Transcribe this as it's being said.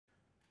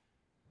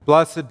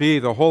Blessed be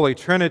the Holy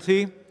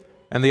Trinity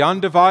and the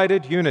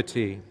undivided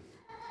unity.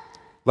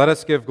 Let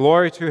us give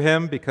glory to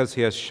him because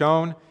he has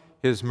shown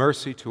his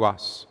mercy to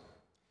us.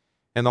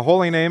 In the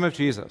holy name of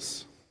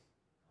Jesus.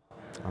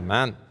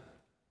 Amen.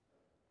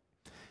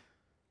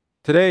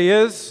 Today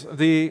is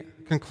the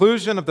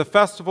conclusion of the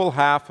festival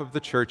half of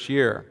the church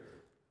year.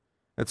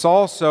 It's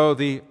also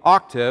the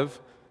octave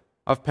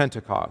of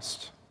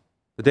Pentecost,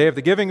 the day of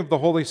the giving of the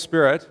Holy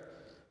Spirit,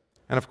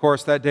 and of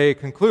course that day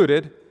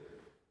concluded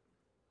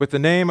with the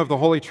name of the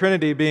Holy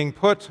Trinity being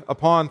put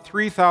upon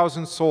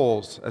 3,000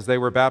 souls as they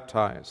were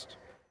baptized.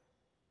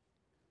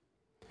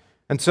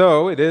 And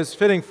so it is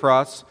fitting for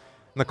us,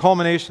 in the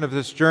culmination of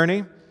this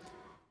journey,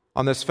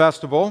 on this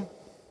festival,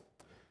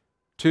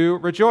 to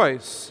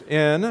rejoice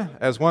in,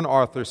 as one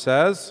author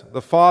says,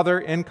 the Father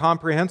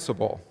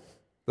incomprehensible,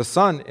 the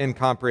Son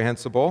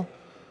incomprehensible,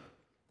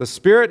 the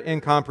Spirit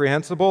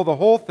incomprehensible, the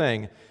whole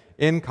thing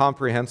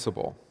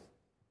incomprehensible.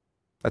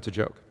 That's a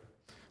joke.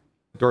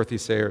 Dorothy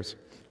Sayers.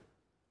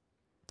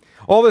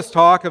 All this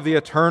talk of the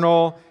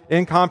eternal,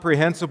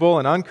 incomprehensible,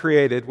 and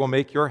uncreated will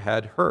make your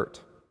head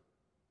hurt.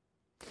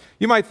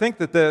 You might think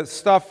that the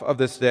stuff of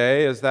this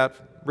day is that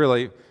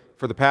really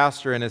for the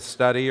pastor in his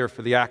study or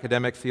for the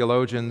academic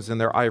theologians in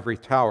their ivory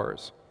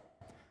towers.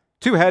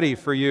 Too heady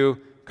for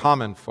you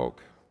common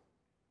folk.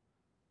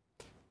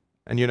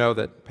 And you know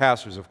that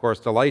pastors, of course,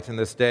 delight in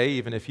this day,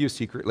 even if you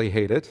secretly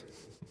hate it.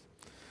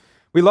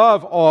 We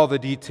love all the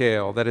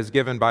detail that is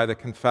given by the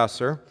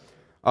confessor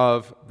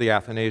of the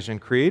Athanasian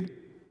Creed,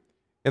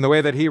 in the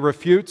way that he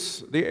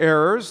refutes the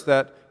errors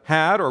that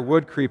had or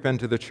would creep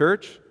into the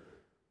church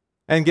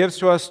and gives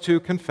to us to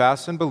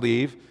confess and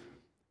believe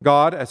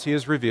God as he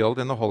is revealed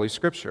in the Holy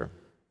Scripture.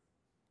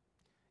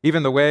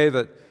 Even the way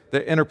that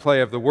the interplay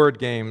of the word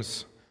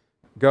games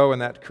go in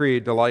that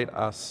creed delight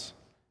us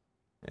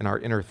in our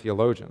inner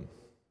theologian.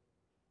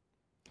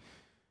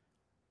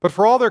 But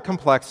for all their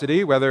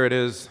complexity, whether it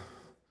is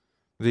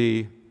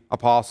the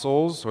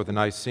Apostles or the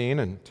Nicene,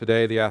 and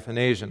today the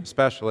Athanasian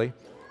especially,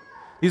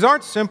 these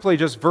aren't simply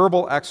just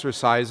verbal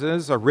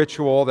exercises, a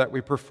ritual that we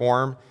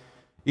perform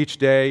each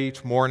day,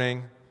 each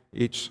morning,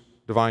 each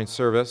divine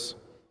service,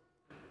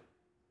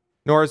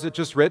 nor is it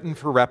just written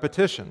for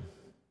repetition.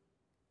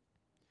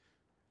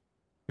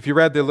 If you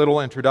read the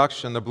little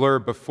introduction, the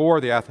blurb before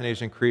the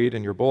Athanasian Creed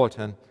in your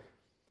bulletin,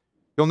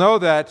 you'll know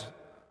that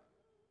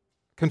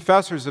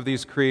confessors of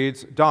these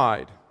creeds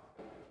died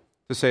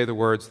to say the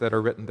words that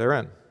are written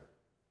therein.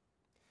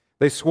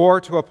 They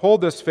swore to uphold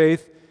this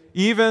faith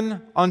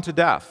even unto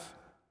death,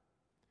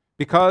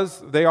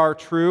 because they are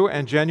true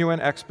and genuine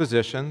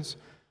expositions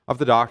of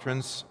the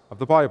doctrines of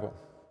the Bible.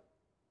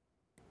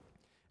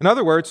 In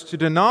other words, to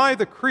deny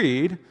the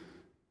creed,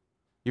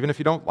 even if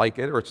you don't like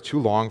it or it's too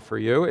long for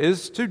you,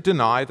 is to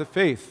deny the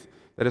faith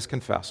that is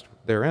confessed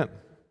therein.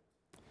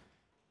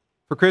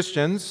 For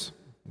Christians,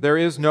 there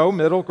is no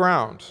middle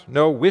ground,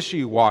 no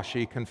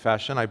wishy-washy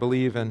confession, I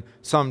believe in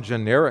some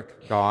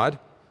generic God.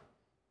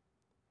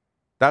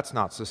 That's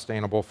not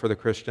sustainable for the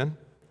Christian.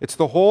 It's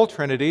the whole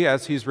Trinity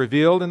as he's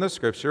revealed in the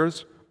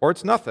Scriptures, or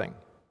it's nothing.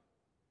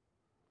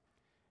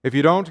 If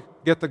you don't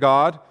get the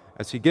God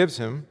as he gives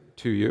him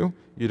to you,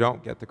 you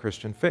don't get the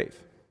Christian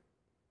faith.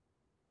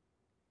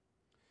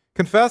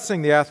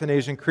 Confessing the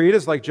Athanasian Creed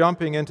is like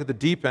jumping into the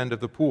deep end of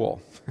the pool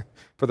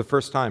for the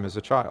first time as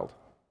a child.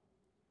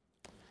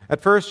 At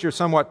first, you're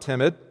somewhat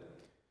timid,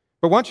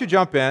 but once you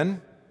jump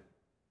in,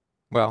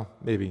 well,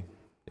 maybe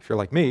if you're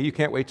like me, you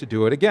can't wait to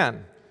do it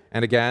again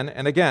and again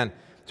and again,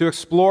 to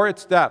explore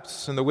its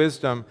depths and the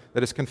wisdom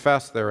that is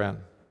confessed therein,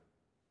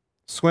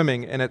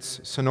 swimming in its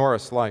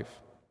sonorous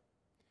life.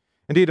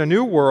 Indeed, a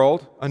new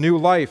world, a new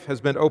life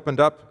has been opened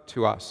up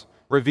to us,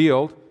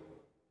 revealed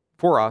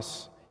for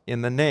us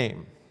in the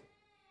name.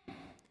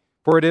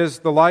 For it is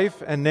the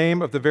life and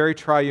name of the very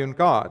triune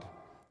God,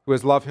 who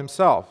is love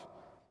himself,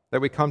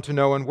 that we come to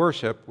know and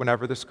worship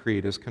whenever this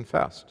creed is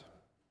confessed.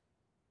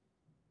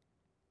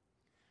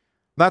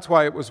 That's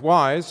why it was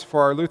wise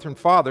for our Lutheran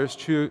fathers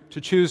to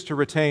choose to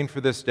retain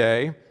for this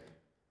day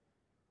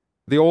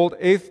the old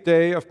 8th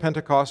day of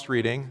Pentecost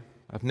reading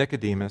of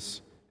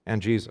Nicodemus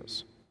and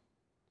Jesus.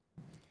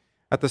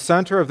 At the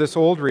center of this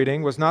old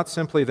reading was not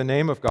simply the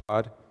name of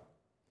God,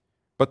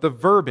 but the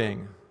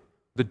verbing,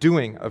 the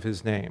doing of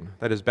his name,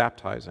 that is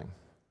baptizing.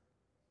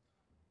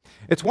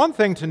 It's one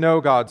thing to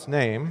know God's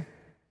name,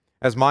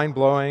 as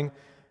mind-blowing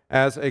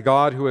as a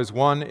God who is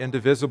one,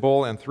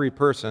 indivisible, and three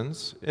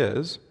persons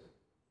is,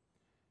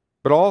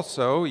 but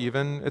also,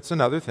 even, it's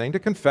another thing to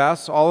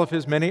confess all of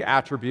his many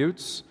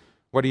attributes,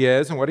 what he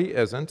is and what he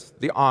isn't,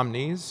 the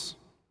omnis,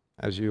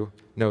 as you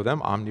know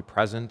them,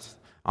 omnipresent,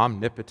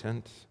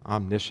 omnipotent,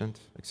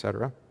 omniscient,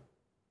 etc.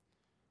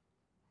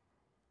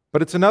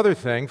 But it's another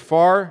thing,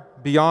 far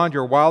beyond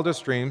your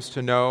wildest dreams,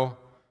 to know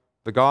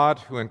the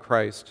God who in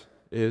Christ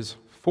is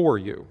for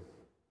you.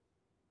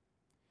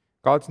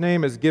 God's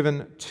name is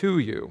given to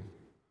you,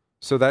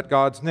 so that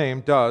God's name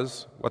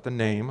does what the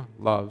name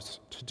loves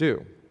to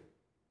do.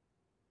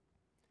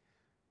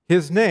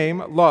 His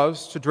name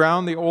loves to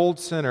drown the old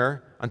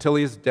sinner until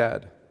he is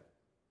dead,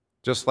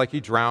 just like he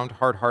drowned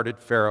hard-hearted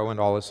Pharaoh and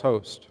all his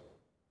host.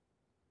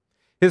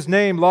 His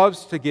name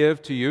loves to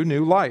give to you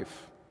new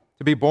life,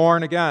 to be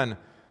born again,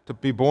 to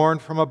be born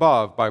from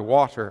above by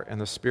water and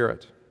the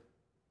Spirit.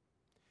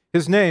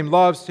 His name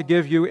loves to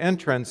give you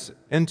entrance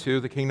into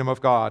the kingdom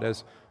of God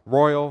as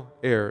royal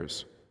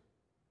heirs.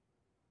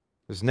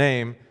 His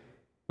name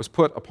was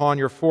put upon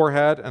your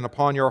forehead and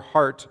upon your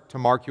heart to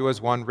mark you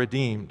as one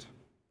redeemed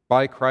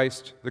by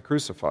Christ the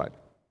crucified.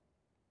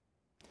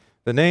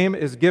 The name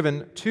is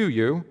given to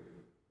you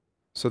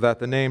so that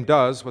the name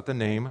does what the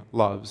name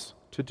loves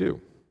to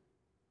do.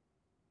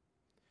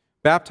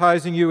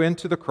 Baptizing you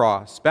into the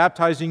cross,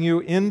 baptizing you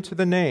into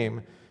the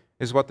name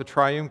is what the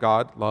triune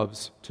God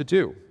loves to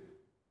do.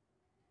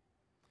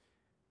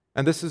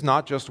 And this is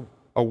not just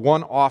a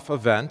one-off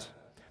event,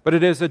 but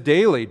it is a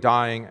daily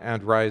dying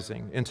and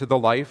rising into the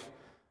life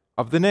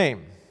of the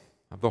name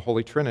of the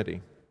Holy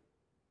Trinity.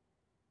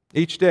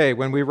 Each day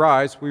when we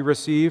rise, we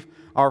receive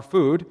our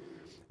food,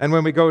 and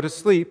when we go to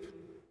sleep,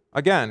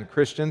 again,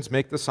 Christians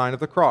make the sign of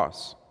the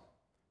cross,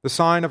 the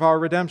sign of our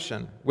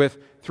redemption, with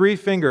 3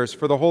 fingers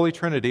for the Holy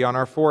Trinity on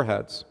our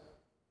foreheads.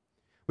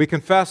 We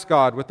confess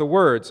God with the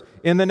words,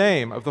 "In the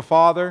name of the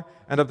Father,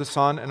 and of the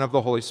Son, and of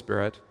the Holy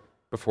Spirit,"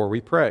 before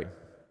we pray.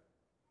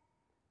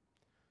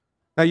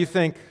 Now you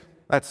think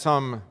that's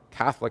some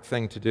Catholic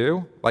thing to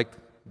do, like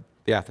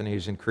the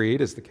Athanasian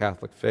Creed is the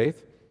Catholic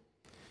faith.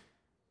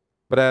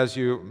 But as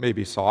you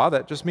maybe saw,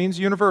 that just means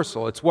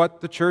universal. It's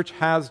what the Church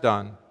has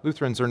done.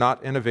 Lutherans are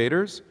not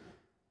innovators,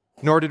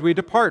 nor did we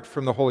depart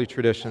from the holy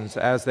traditions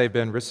as they've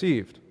been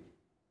received.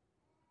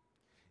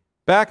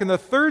 Back in the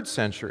 3rd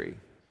century,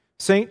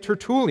 St.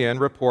 Tertullian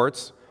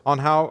reports on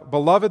how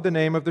beloved the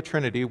name of the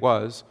Trinity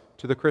was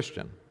to the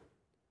Christian.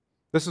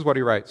 This is what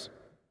he writes.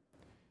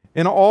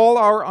 "In all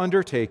our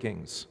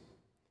undertakings,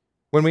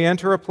 when we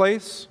enter a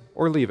place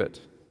or leave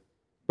it,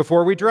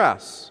 before we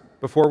dress,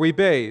 before we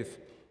bathe,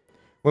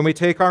 when we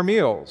take our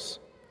meals,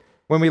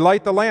 when we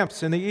light the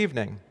lamps in the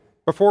evening,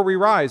 before we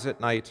rise at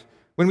night,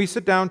 when we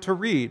sit down to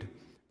read,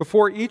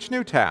 before each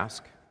new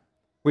task,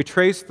 we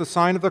trace the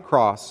sign of the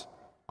cross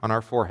on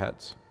our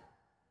foreheads."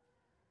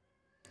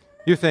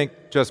 You think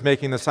just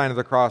making the sign of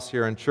the cross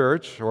here in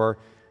church or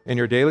in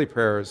your daily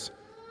prayers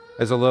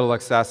is a little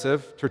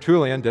excessive.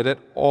 Tertullian did it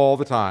all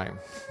the time.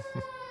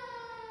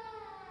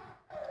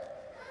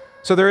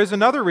 So there is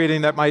another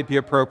reading that might be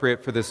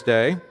appropriate for this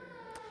day,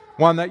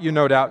 one that you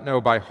no doubt know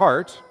by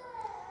heart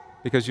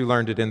because you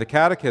learned it in the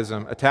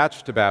catechism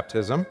attached to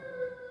baptism.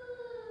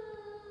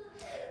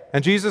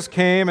 "And Jesus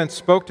came and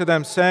spoke to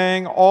them,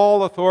 saying,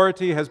 'All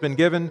authority has been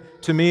given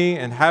to me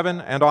in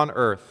heaven and on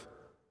earth.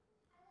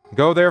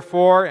 Go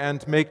therefore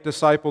and make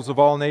disciples of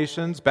all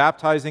nations,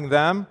 baptizing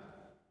them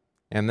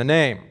in the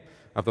name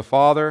of the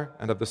Father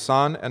and of the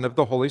Son and of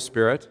the Holy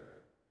Spirit,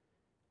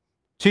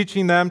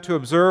 teaching them to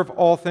observe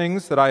all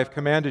things that I have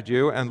commanded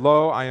you, and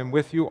lo, I am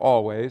with you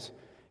always,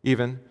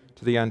 even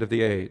to the end of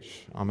the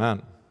age.'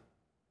 Amen."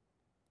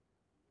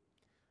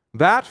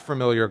 That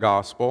familiar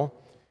gospel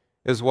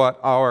is what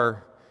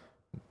our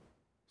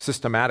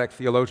systematic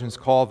theologians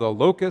call the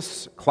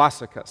locus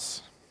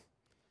classicus,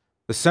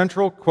 the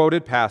central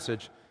quoted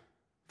passage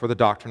for the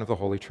doctrine of the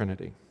Holy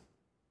Trinity.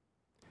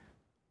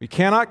 We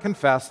cannot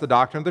confess the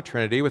doctrine of the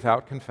Trinity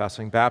without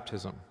confessing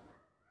baptism.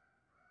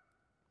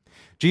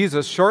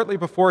 Jesus, shortly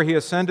before he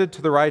ascended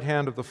to the right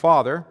hand of the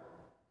Father,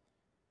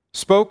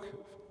 spoke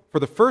for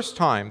the first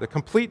time the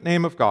complete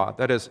name of God,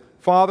 that is,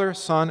 Father,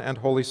 Son, and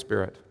Holy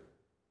Spirit.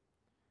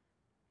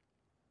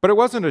 But it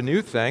wasn't a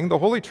new thing. The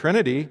Holy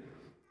Trinity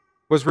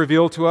was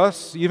revealed to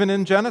us even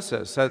in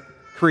Genesis at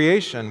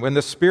creation, when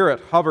the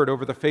Spirit hovered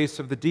over the face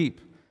of the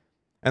deep,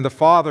 and the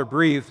Father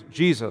breathed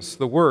Jesus,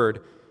 the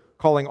Word,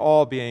 calling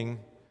all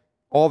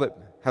that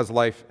has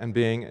life and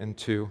being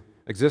into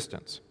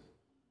existence.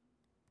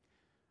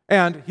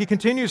 And he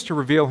continues to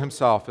reveal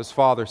himself as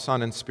Father,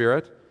 Son, and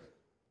Spirit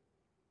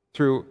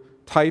through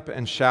type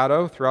and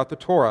shadow throughout the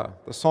Torah,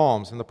 the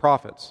Psalms, and the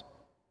prophets.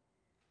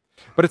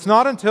 But it's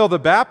not until the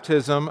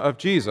baptism of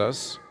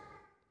Jesus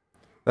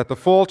that the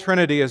full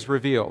Trinity is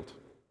revealed.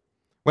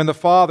 When the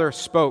Father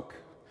spoke,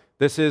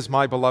 "This is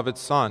my beloved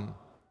Son,"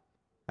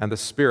 and the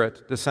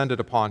Spirit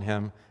descended upon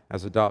him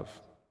as a dove.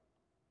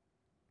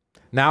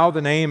 Now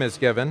the name is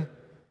given,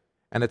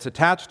 and it's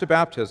attached to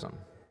baptism.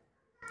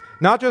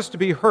 Not just to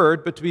be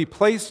heard, but to be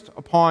placed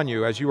upon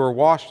you as you are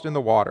washed in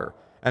the water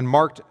and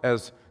marked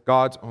as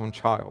God's own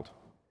child.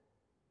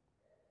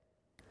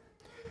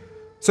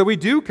 So we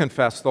do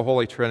confess the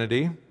Holy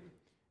Trinity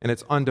in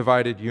its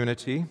undivided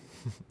unity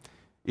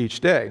each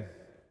day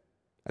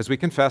as we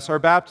confess our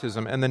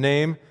baptism and the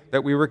name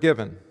that we were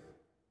given,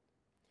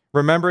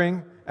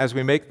 remembering as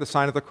we make the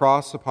sign of the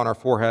cross upon our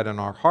forehead and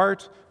our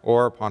heart,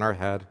 or upon our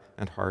head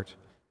and heart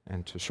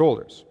and to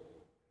shoulders.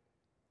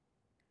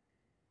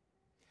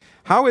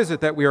 How is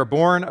it that we are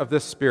born of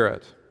this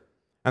Spirit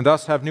and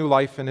thus have new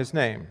life in his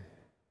name?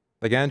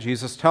 Again,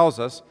 Jesus tells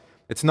us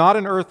it's not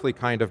an earthly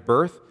kind of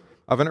birth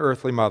of an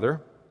earthly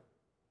mother.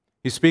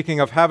 He's speaking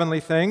of heavenly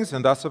things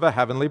and thus of a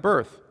heavenly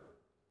birth.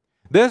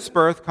 This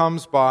birth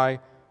comes by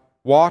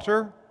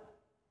water,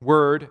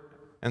 word,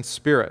 and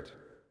Spirit.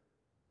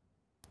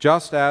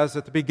 Just as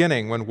at the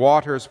beginning, when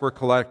waters were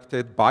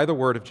collected by the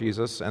word of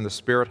Jesus and the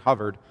Spirit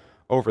hovered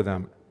over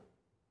them.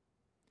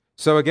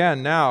 So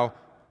again, now,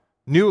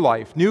 new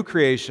life, new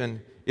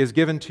creation is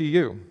given to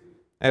you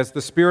as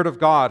the Spirit of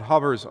God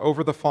hovers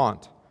over the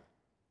font.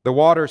 The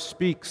Father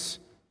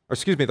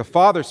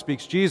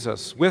speaks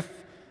Jesus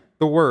with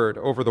the Word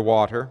over the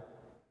water,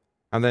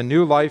 and then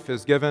new life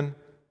is given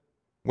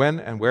when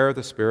and where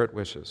the Spirit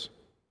wishes.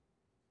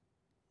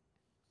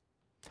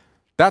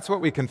 That's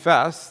what we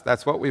confess,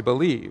 that's what we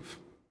believe.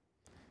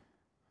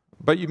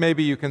 But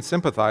maybe you can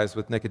sympathize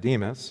with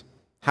Nicodemus.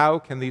 How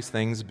can these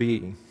things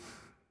be?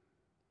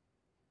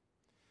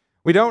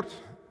 We don't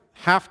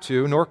have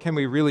to, nor can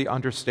we really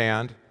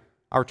understand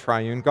our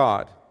triune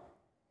God.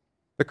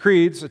 The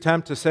creeds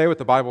attempt to say what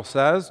the Bible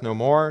says, no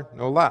more,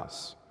 no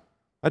less.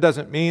 That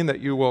doesn't mean that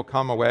you will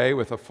come away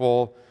with a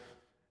full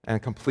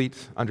and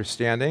complete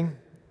understanding.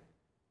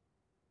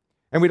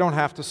 And we don't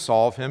have to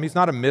solve him. He's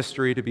not a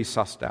mystery to be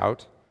sussed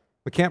out.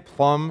 We can't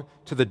plumb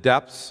to the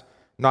depths,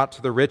 not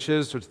to the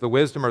riches or to the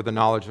wisdom or the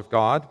knowledge of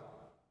God.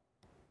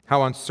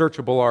 How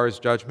unsearchable are his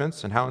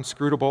judgments and how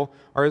inscrutable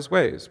are his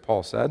ways,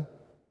 Paul said.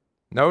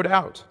 No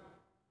doubt.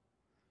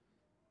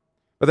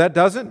 But that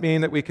doesn't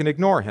mean that we can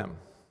ignore him.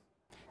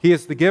 He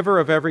is the giver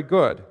of every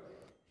good.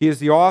 He is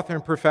the author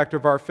and perfecter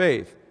of our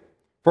faith.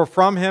 For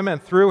from him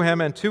and through him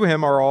and to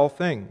him are all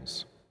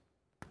things.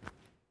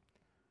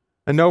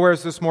 And nowhere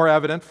is this more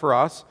evident for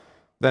us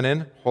than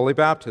in holy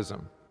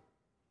baptism,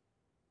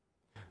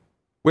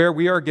 where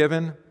we are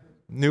given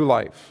new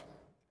life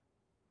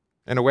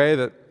in a way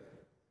that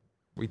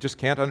we just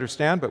can't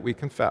understand, but we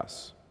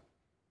confess.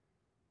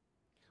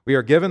 We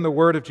are given the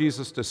word of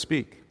Jesus to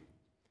speak,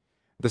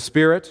 the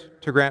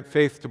Spirit to grant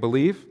faith to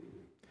believe,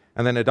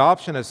 and then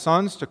adoption as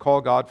sons to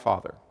call God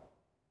Father.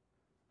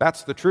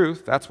 That's the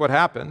truth. That's what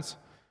happens,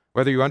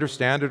 whether you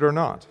understand it or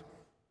not.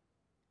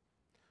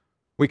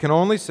 We can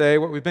only say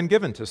what we've been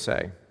given to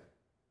say.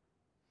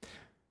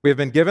 We have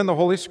been given the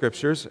Holy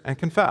Scriptures and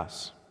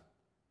confess,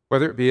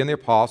 whether it be in the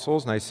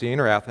Apostles' Nicene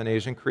or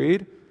Athanasian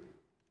Creed,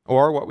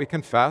 or what we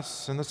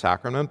confess in the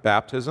sacrament,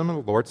 baptism, and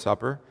the Lord's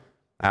Supper,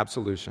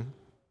 absolution.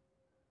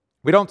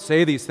 We don't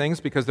say these things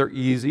because they're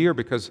easy or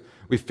because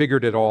we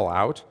figured it all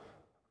out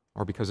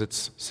or because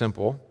it's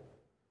simple.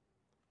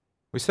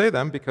 We say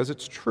them because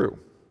it's true.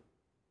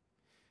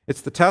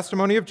 It's the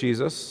testimony of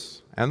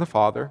Jesus and the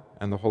Father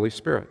and the Holy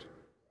Spirit.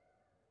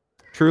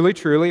 Truly,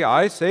 truly,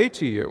 I say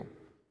to you,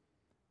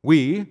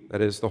 we,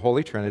 that is the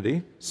Holy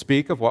Trinity,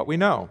 speak of what we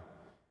know,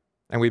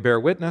 and we bear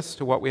witness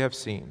to what we have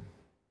seen.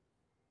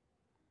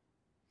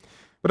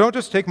 But don't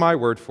just take my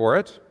word for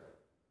it,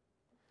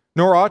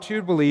 nor ought you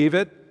to believe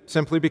it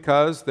simply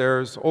because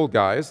there's old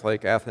guys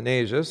like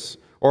Athanasius,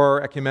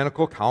 or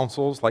ecumenical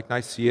councils like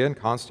Nicaea and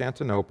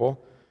Constantinople,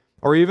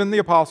 or even the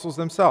apostles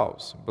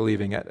themselves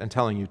believing it and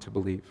telling you to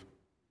believe.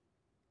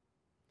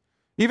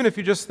 Even if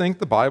you just think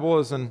the Bible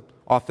is an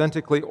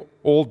authentically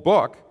old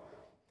book,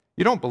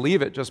 you don't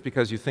believe it just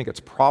because you think it's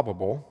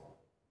probable.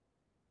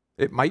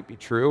 It might be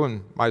true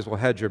and might as well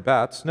hedge your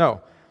bets.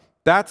 No,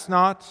 that's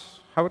not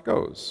how it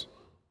goes.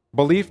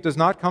 Belief does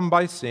not come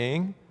by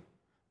seeing.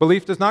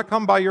 Belief does not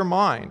come by your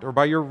mind or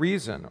by your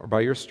reason or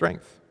by your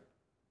strength.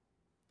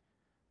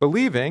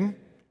 Believing,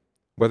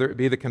 whether it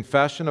be the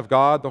confession of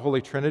God, the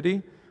Holy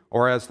Trinity,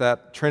 or as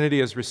that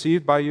Trinity is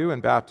received by you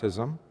in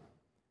baptism,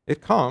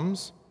 it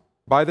comes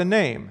by the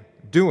name,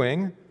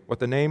 doing what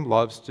the name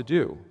loves to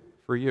do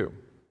for you.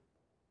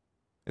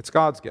 It's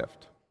God's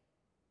gift.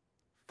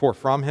 For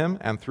from him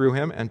and through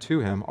him and to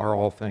him are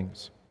all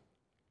things.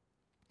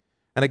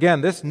 And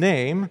again, this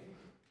name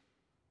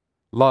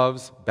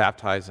loves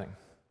baptizing.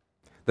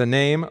 The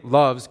name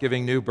loves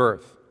giving new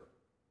birth.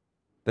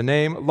 The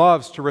name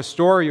loves to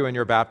restore you in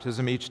your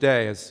baptism each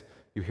day as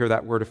you hear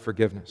that word of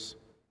forgiveness.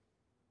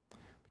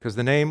 Because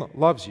the name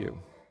loves you.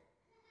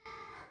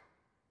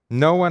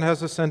 No one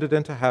has ascended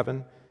into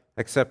heaven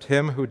except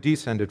him who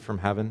descended from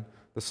heaven,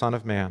 the Son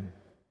of Man.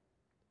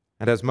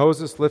 And as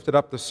Moses lifted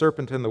up the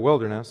serpent in the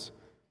wilderness,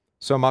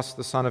 so must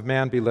the Son of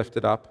Man be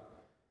lifted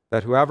up,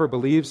 that whoever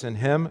believes in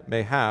him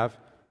may have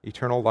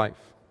eternal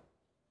life.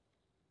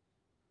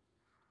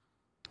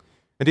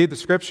 Indeed, the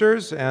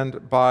Scriptures,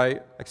 and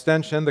by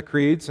extension, the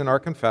creeds and our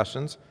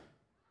confessions,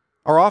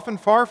 are often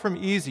far from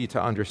easy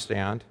to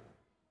understand,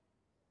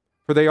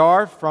 for they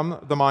are from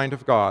the mind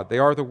of God. They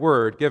are the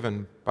Word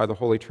given by the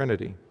Holy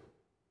Trinity.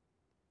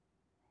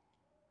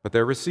 But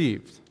they're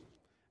received,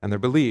 and they're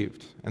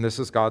believed, and this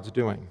is God's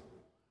doing.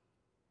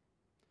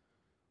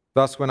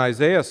 Thus, when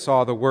Isaiah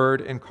saw the Word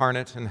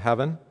incarnate in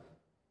heaven,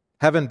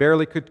 heaven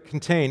barely could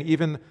contain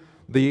even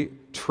the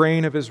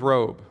train of his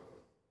robe.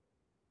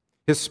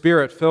 His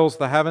Spirit fills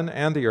the heaven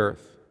and the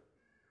earth.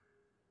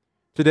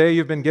 Today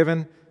you've been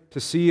given to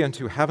see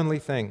into heavenly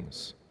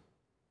things,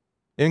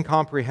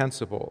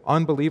 incomprehensible,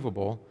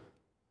 unbelievable,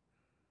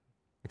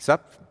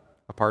 except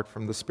apart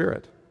from the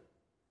Spirit.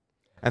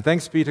 And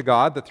thanks be to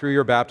God that through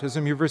your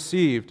baptism you've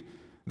received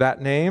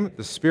that name,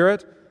 the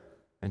Spirit,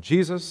 and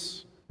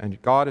Jesus,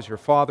 and God as your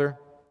Father,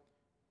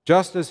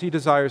 just as he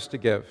desires to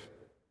give.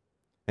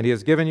 and he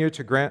has given you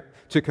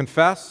to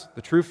confess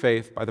the true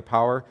faith by the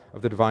power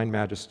of the divine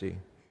majesty.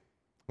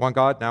 One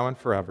God, now and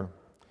forever.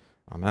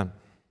 Amen.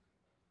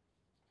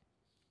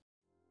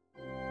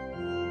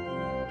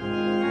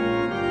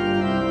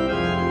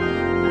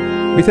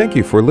 We thank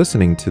you for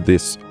listening to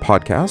this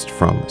podcast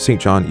from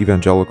St. John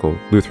Evangelical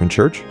Lutheran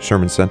Church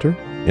Sherman Center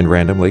in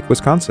Random Lake,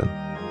 Wisconsin.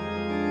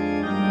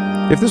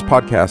 If this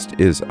podcast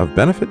is of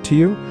benefit to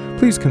you,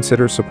 please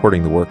consider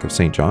supporting the work of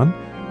St. John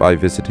by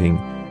visiting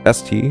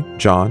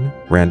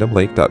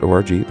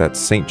stjohnrandomlake.org.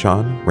 That's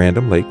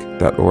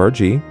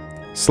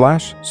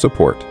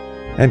stjohnrandomlake.org/support,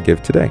 and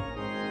give today.